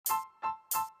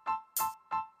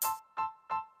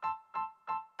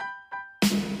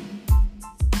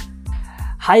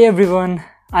Hi everyone,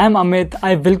 I am Amit.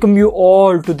 I welcome you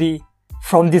all to the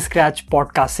From the Scratch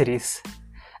podcast series.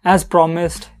 As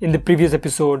promised in the previous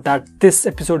episode, that this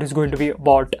episode is going to be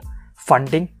about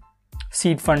funding,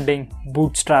 seed funding,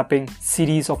 bootstrapping,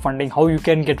 series of funding, how you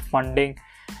can get funding,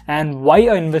 and why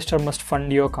an investor must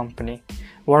fund your company.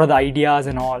 What are the ideas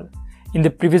and all. In the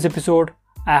previous episode,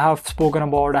 I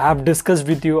have discussed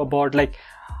with you about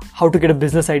how to get a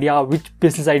business idea, which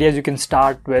business ideas you can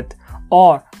start with,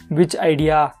 or which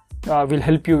idea will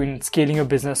help you in scaling your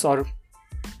business, or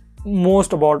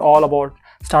all about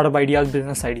startup ideas,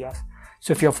 business ideas.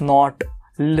 So if you have not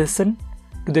listened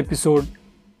to the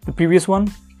previous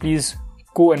one, please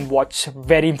go and watch.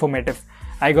 Very informative.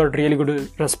 I got really good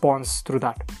response through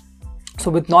that. So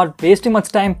with not wasting much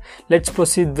time, let's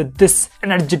proceed with this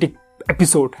energetic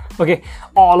episode. Okay,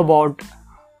 all about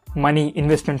money,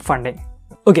 investment, funding.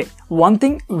 Okay, one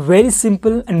thing very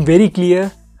simple and very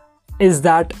clear is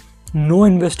that no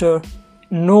investor,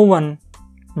 no one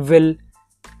will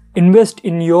invest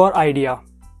in your idea.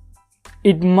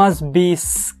 It must be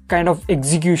kind of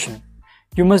execution.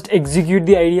 You must execute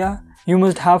the idea. You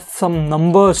must have some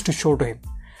numbers to show to him.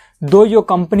 Though your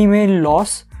company may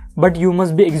loss, but you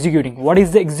must be executing. What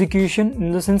is the execution?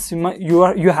 In the sense,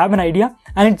 you have an idea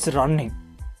and it's running.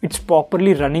 It's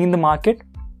properly running in the market,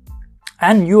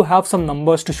 and you have some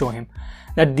numbers to show him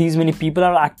that these many people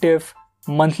are active,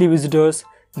 monthly visitors,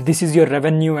 this is your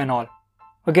revenue and all.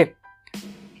 Okay,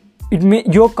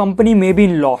 your company may be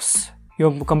in loss,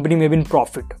 your company may be in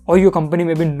profit, or your company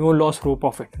may be no loss, no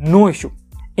profit. No issue.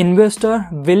 Investor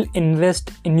will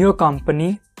invest in your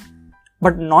company,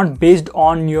 but not based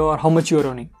on how much you are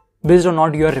earning, based on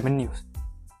not your revenues.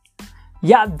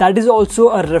 Yeah, that is also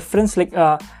a reference,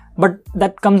 but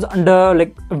that comes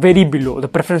under very below. The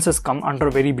preferences come under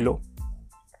very below.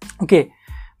 Okay,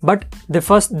 but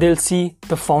they'll see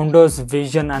the founder's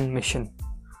vision and mission.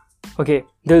 Okay,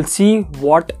 they'll see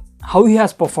how he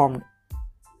has performed,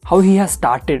 how he has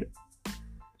started.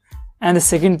 And the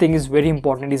second thing is very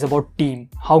important, is about team,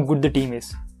 how good the team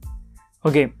is.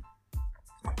 Okay,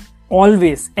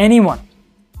 always, anyone,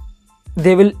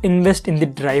 they will invest in the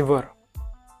driver.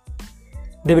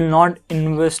 They will not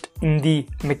invest in the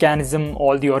mechanism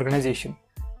or the organization.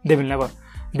 They will never.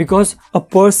 Because a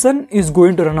person is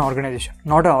going to run an organization,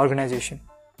 not an organization.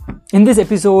 In this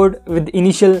episode, with the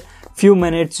initial few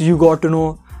minutes, you got to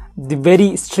know the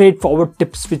very straightforward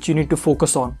tips which you need to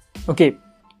focus on. Okay,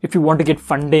 if you want to get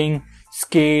funding,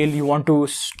 scale, you want to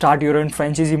start your own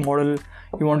franchisee model,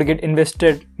 you want to get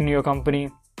invested in your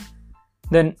company,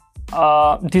 then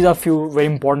these are few very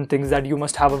important things, that you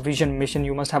must have a vision, mission,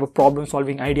 you must have a problem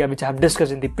solving idea, which I have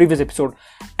discussed in the previous episode,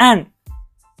 and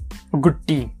a good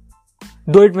team.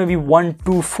 Though it may be 1,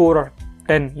 2, 4 or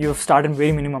 10, you have started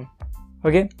very minimum.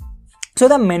 Okay, so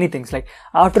there are many things.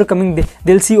 After coming,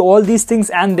 they'll see all these things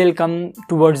and they'll come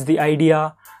towards the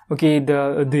idea. Okay,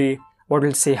 what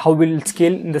will say, how will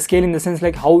scale in the sense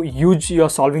how huge you are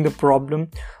solving the problem,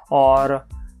 or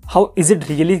how is it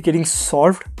really getting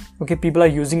solved. Okay, people are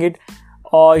using it,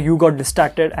 or you got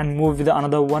distracted and moved with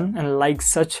another one, and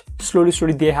such,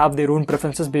 slowly they have their own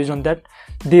preferences. Based on that,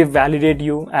 they validate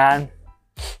you, and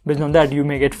based on that, you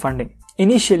may get funding.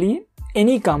 Initially,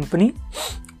 any company,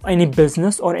 any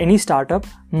business or any startup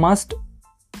must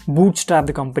bootstrap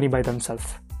the company by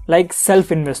themselves, like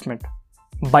self-investment,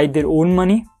 by their own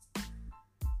money.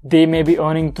 They may be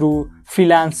earning through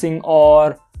freelancing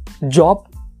or job,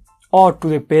 or to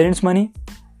their parents' money,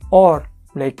 or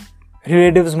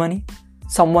relatives' money,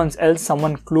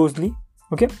 someone closely.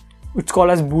 Okay, it's called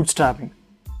as bootstrapping.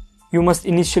 You must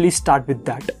initially start with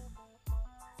that,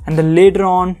 and then later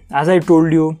on, as I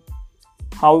told you,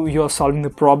 how you are solving the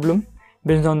problem.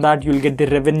 Based on that, you'll get the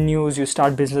revenues, you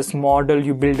start business model,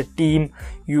 you build a team,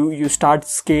 you start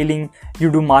scaling,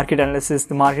 you do market analysis.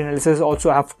 The market analysis also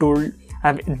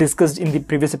I've discussed in the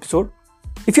previous episode.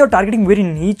 If you're targeting very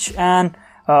niche and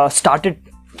started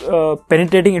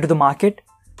penetrating into the market,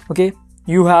 okay,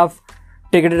 you have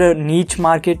taken a niche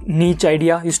market, niche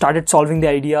idea, you started solving the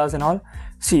ideas and all.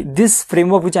 See, this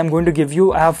framework which I'm going to give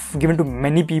you, I have given to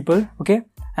many people, okay,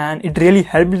 and it really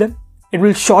helped them. It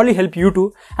will surely help you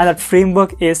too, and that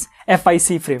framework is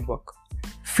FIC framework,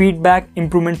 feedback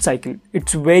improvement cycle.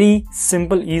 It's very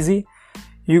simple, easy.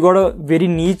 You got a very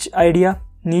niche idea,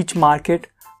 niche market,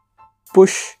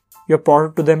 push your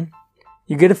product to them,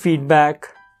 you get a feedback,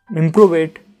 improve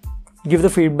it, give the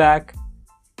feedback,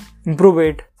 improve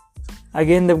it,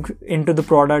 again into the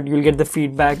product, you'll get the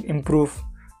feedback, improve.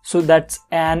 So that's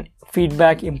an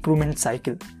feedback improvement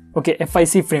cycle. Okay,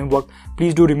 FIC framework,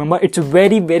 please do remember, it's a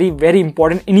very, very, very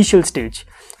important initial stage.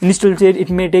 It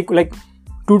may take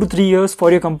 2 to 3 years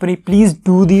for your company. Please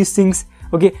do these things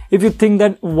Okay, if you think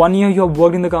that 1 year you have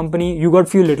worked in the company, you got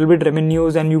few little bit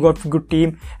revenues and you got good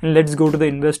team and let's go to the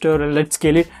investor and let's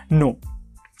scale it. No,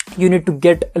 you need to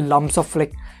get lumps of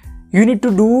like, you need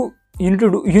to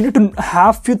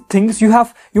have few things. You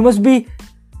must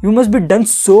be done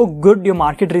so good your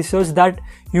market research that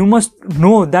you must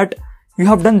know that you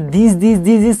have done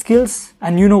these skills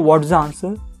and you know what's the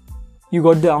answer. You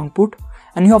got the output,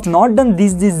 and you have not done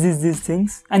these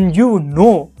things, and you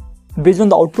know based on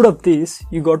the output of this,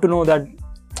 you got to know that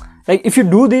like if you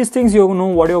do these things, you know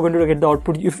what you're going to get the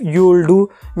output. If you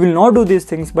will not do these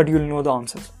things, but you will know the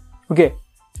answers. Okay,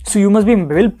 so you must be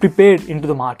well prepared into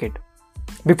the market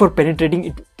before penetrating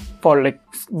it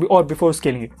or before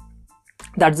scaling it.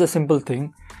 That's the simple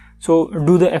thing. So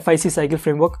do the FIC cycle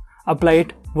framework, apply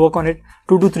it, work on it.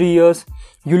 2 to 3 years,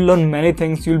 you'll learn many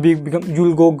things.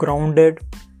 You'll go grounded.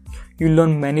 You'll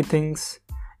learn many things.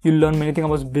 You'll learn many things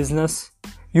about business.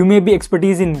 You may be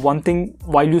expertise in one thing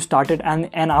while you started, and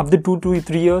after 2 to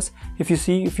 3 years, if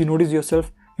you notice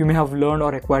yourself, you may have learned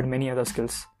or acquired many other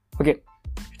skills. Okay,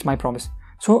 it's my promise.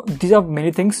 So these are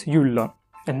many things you'll learn,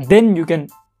 and then you can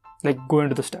like go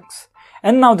into the stacks.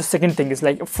 And now the second thing is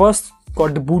like, first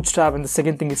got the bootstrap, and the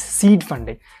second thing is seed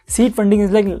funding. Seed funding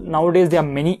is like, nowadays there are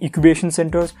many incubation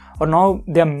centers, or now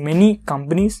there are many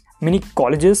companies, many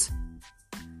colleges,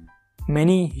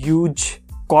 many huge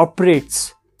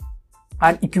corporates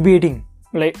are incubating,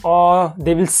 like, or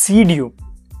they will seed you,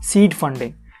 seed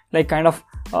funding, like kind of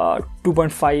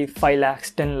 2.5, 5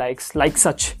 lakhs, 10 lakhs, like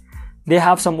such. They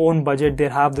have some own budget. They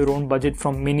have their own budget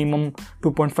from minimum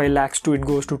 2.5 lakhs to it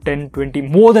goes to 10, 20,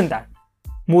 more than that.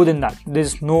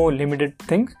 There's no limited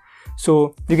thing.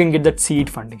 So you can get that seed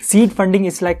funding. Seed funding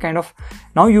is like kind of,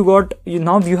 now you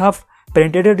have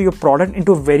penetrated your product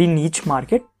into a very niche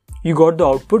market. You got the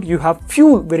output. You have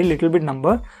few very little bit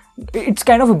number. It's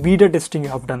kind of a beta testing you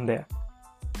have done there.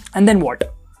 And then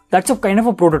what? That's a kind of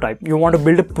a prototype. You want to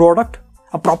build a product,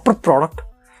 a proper product.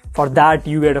 For that,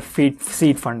 you get a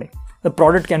seed funding. The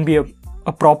product can be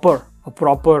a proper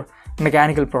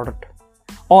mechanical product,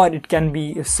 or it can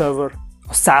be a server,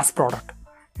 a SaaS product.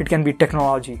 It can be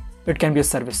technology. It can be a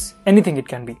service. Anything it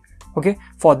can be. Okay.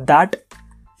 For that,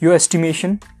 your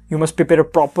estimation, you must prepare a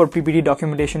proper PPT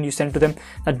documentation. You send to them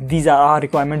that these are our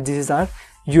requirements.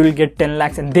 You will get 10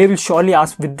 lakhs, and they will surely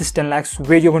ask with this 10 lakhs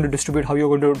where you're going to distribute, how you're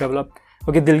going to develop.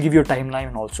 Okay. They'll give you a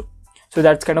timeline also. So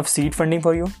that's kind of seed funding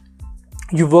for you.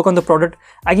 You work on the product,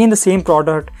 again the same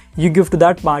product you give to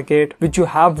that market, which you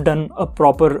have done a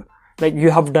proper, like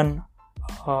you have done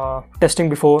testing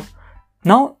before.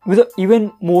 Now with an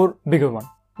even more bigger one,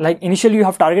 like initially you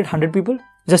have targeted 100 people,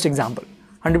 just example,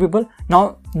 100 people.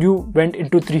 Now you went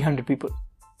into 300 people,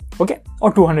 okay,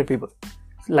 or 200 people,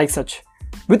 like such,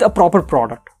 with a proper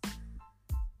product.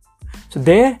 So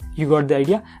there you got the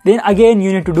idea. Then again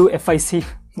you need to do FIC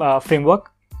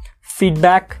framework,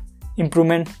 feedback,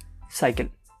 improvement, cycle.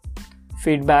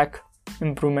 Feedback,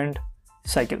 improvement,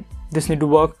 cycle. This need to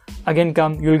work. Again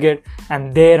you'll get,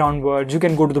 and there onwards you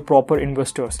can go to the proper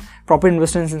investors. Proper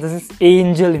investors in the sense,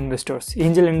 angel investors.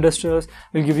 Angel investors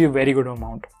will give you a very good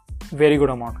amount,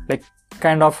 like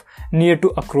kind of near to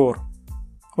 1 crore.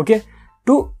 Okay,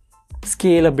 to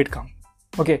scale a Bitcoin.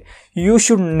 Okay, you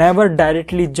should never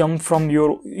directly jump from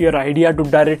your idea to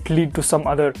directly to some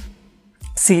other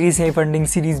Series A funding,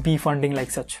 Series B funding,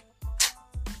 like such.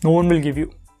 No one will give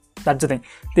you. That's the thing.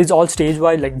 This is all stage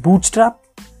wise, like bootstrap,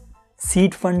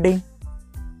 seed funding,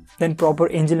 then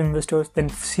proper angel investors, then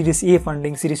Series A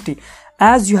funding, Series T.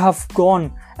 As you have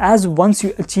gone, as once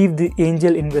you achieve the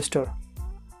angel investor,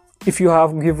 if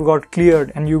you've got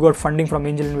cleared and you got funding from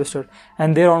angel investor,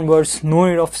 and there onwards, no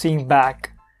need of seeing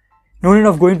back, no need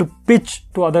of going to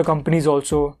pitch to other companies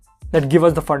also that give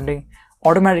us the funding.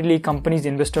 Automatically companies,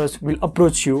 investors will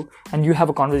approach you and you have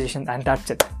a conversation, and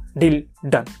that's it. Deal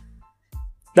done.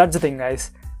 That's the thing,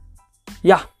 guys.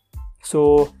 Yeah,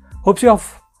 so hope you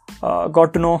have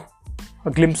got to know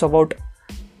a glimpse about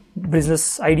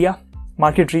business idea,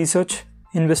 market research,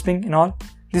 investing and all.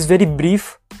 This is very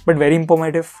brief but very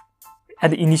informative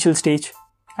at the initial stage.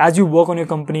 As you work on your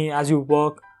company, as you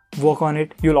work on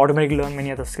it, you'll automatically learn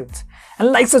many other skills.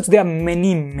 And like such, there are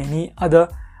many other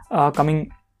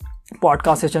coming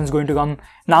podcast sessions going to come.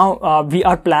 Now we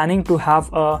are planning to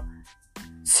have a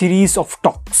series of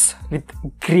talks with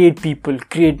great people,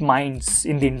 great minds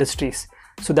in the industries,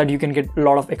 so that you can get a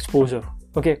lot of exposure.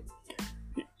 Okay,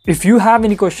 if you have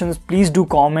any questions, please do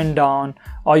comment down,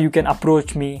 or you can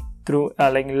approach me through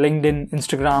like LinkedIn,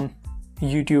 Instagram,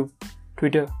 YouTube,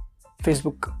 Twitter,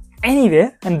 Facebook,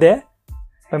 anywhere and there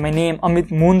by my name Amit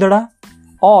Mundada,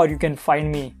 or you can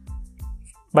find me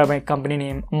by my company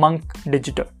name Monk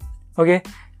Digital. Okay,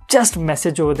 just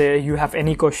message over there. You have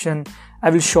any question, I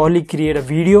will surely create a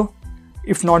video.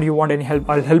 If not, you want any help,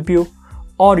 I'll help you.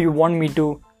 Or you want me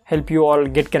to help you or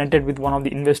get connected with one of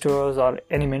the investors or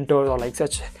any mentors or like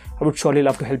such, I would surely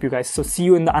love to help you guys. So see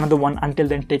you in the another one. Until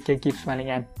then, take care, keep smiling,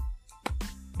 and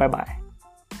bye bye.